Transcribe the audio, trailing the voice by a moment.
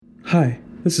Hi,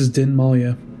 this is Din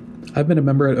Malia. I've been a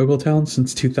member at Ogletown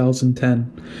since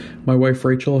 2010. My wife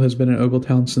Rachel has been at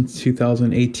Ogletown since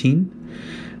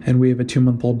 2018, and we have a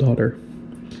 2-month-old daughter.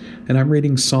 And I'm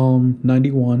reading Psalm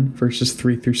 91, verses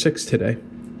 3 through 6 today.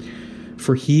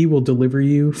 For he will deliver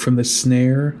you from the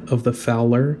snare of the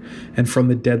fowler and from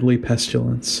the deadly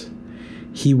pestilence.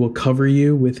 He will cover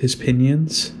you with his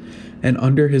pinions, and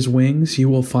under his wings you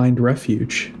will find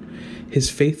refuge. His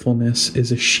faithfulness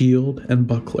is a shield and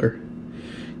buckler.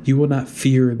 You will not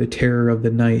fear the terror of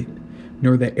the night,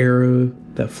 nor the arrow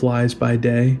that flies by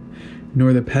day,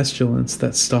 nor the pestilence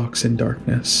that stalks in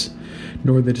darkness,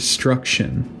 nor the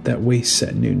destruction that wastes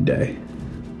at noonday.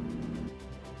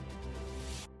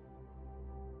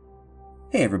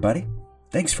 Hey everybody,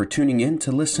 thanks for tuning in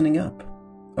to Listening Up,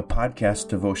 a podcast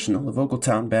devotional of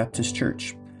Ogletown Baptist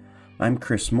Church. I'm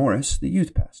Chris Morris, the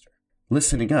youth pastor.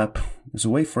 Listening Up is a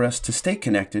way for us to stay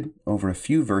connected over a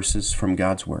few verses from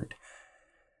God's Word.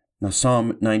 Now,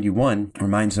 Psalm 91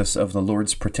 reminds us of the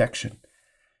Lord's protection.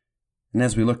 And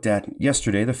as we looked at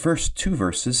yesterday, the first 2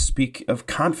 verses speak of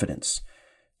confidence,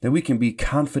 that we can be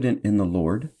confident in the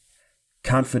Lord,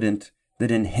 confident that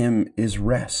in Him is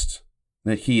rest,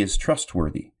 that He is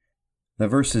trustworthy. The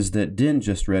verses that Din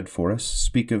just read for us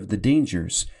speak of the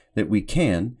dangers that we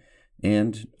can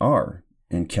and are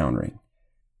encountering.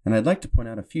 And I'd like to point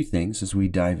out a few things as we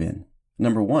dive in.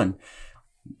 Number 1,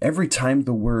 every time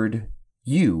the word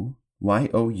you,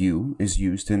 Y-O-U, is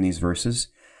used in these verses,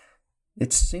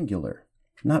 it's singular,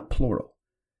 not plural.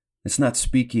 It's not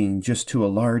speaking just to a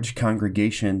large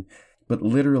congregation, but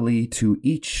literally to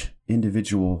each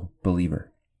individual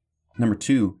believer. Number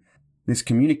 2, this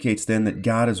communicates then that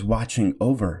God is watching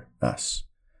over us,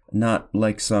 not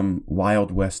like some Wild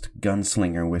West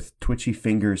gunslinger with twitchy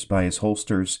fingers by his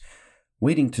holsters,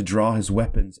 waiting to draw his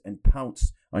weapons and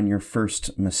pounce on your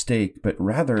first mistake, but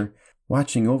rather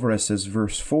watching over us as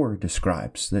verse 4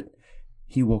 describes, that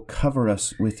He will cover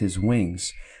us with His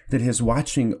wings, that His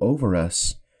watching over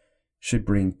us should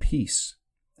bring peace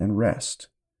and rest.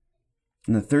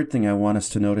 And the third thing I want us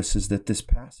to notice is that this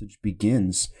passage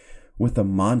begins with a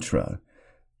mantra,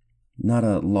 not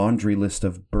a laundry list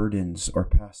of burdens or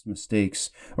past mistakes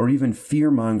or even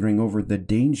fear-mongering over the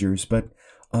dangers, but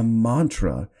a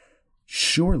mantra.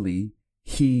 Surely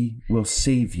He will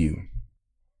save you.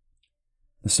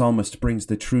 The psalmist brings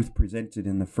the truth presented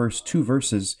in the first 2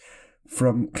 verses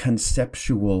from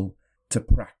conceptual to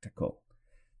practical.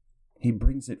 He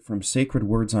brings it from sacred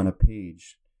words on a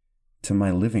page to my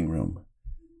living room.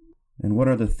 And what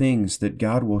are the things that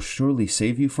God will surely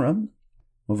save you from?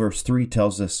 Well, verse 3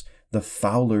 tells us the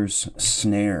fowler's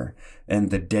snare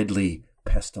and the deadly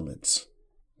pestilence.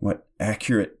 What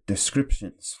accurate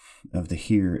descriptions of the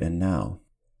here and now.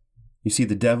 You see,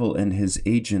 the devil and his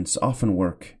agents often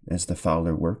work as the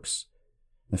fowler works.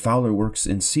 The fowler works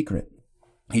in secret.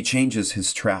 He changes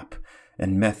his trap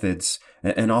and methods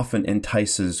and often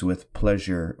entices with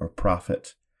pleasure or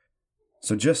profit.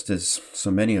 So just as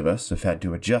so many of us have had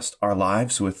to adjust our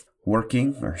lives with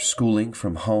working or schooling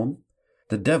from home,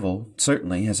 the devil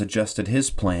certainly has adjusted his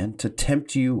plan to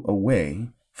tempt you away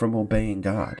from obeying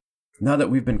God. Now that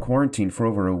we've been quarantined for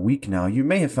over a week now, you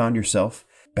may have found yourself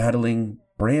battling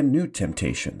brand new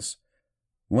temptations,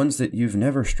 ones that you've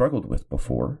never struggled with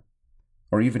before,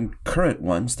 or even current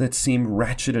ones that seem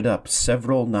ratcheted up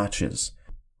several notches.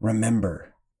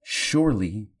 Remember,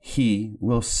 surely He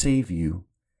will save you.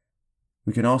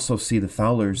 We can also see the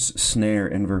fowler's snare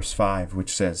in verse 5,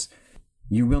 which says,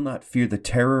 You will not fear the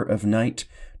terror of night,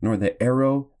 nor the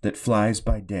arrow that flies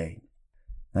by day.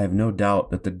 I have no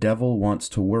doubt that the devil wants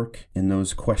to work in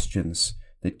those questions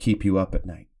that keep you up at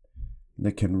night,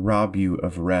 that can rob you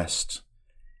of rest,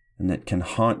 and that can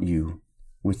haunt you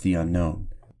with the unknown.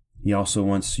 He also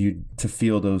wants you to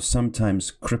feel those sometimes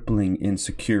crippling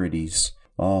insecurities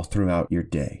all throughout your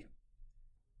day.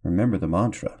 Remember the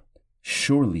mantra,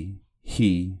 surely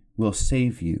He will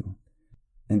save you.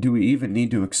 And do we even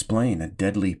need to explain a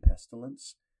deadly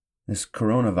pestilence? This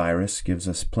coronavirus gives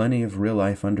us plenty of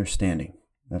real-life understanding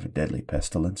of a deadly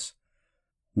pestilence.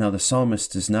 Now, the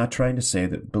psalmist is not trying to say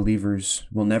that believers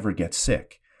will never get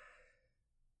sick,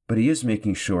 but he is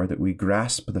making sure that we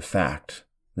grasp the fact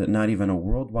that not even a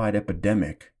worldwide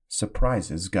epidemic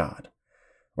surprises God,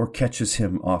 or catches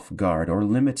Him off guard, or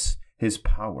limits His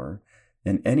power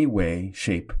in any way,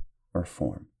 shape, or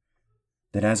form.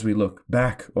 That as we look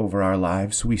back over our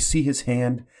lives, we see His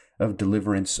hand of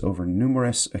deliverance over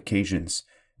numerous occasions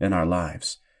in our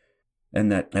lives.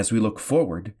 And that as we look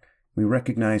forward, we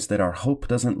recognize that our hope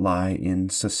doesn't lie in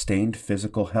sustained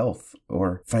physical health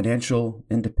or financial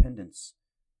independence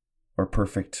or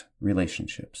perfect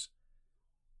relationships.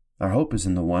 Our hope is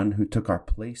in the one who took our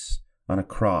place on a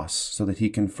cross so that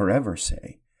he can forever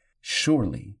say,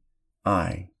 "Surely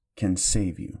I can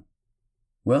save you."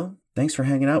 Well, thanks for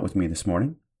hanging out with me this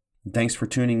morning. Thanks for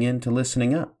tuning in to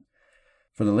Listening Up.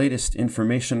 For the latest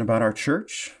information about our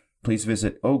church, please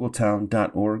visit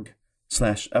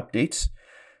ogletown.org/updates.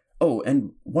 Oh,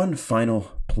 and one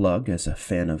final plug as a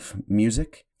fan of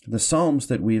music. The psalms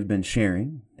that we have been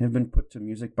sharing have been put to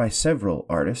music by several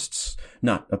artists,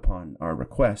 not upon our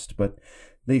request, but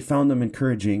they found them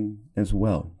encouraging as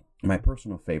well. My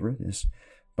personal favorite is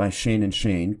by Shane and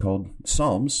Shane called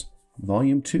Psalms,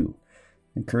 Volume 2.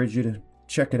 I encourage you to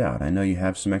check it out. I know you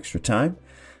have some extra time.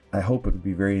 I hope it would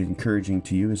be very encouraging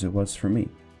to you as it was for me.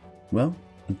 Well,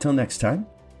 until next time,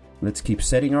 let's keep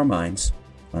setting our minds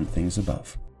on things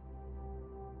above.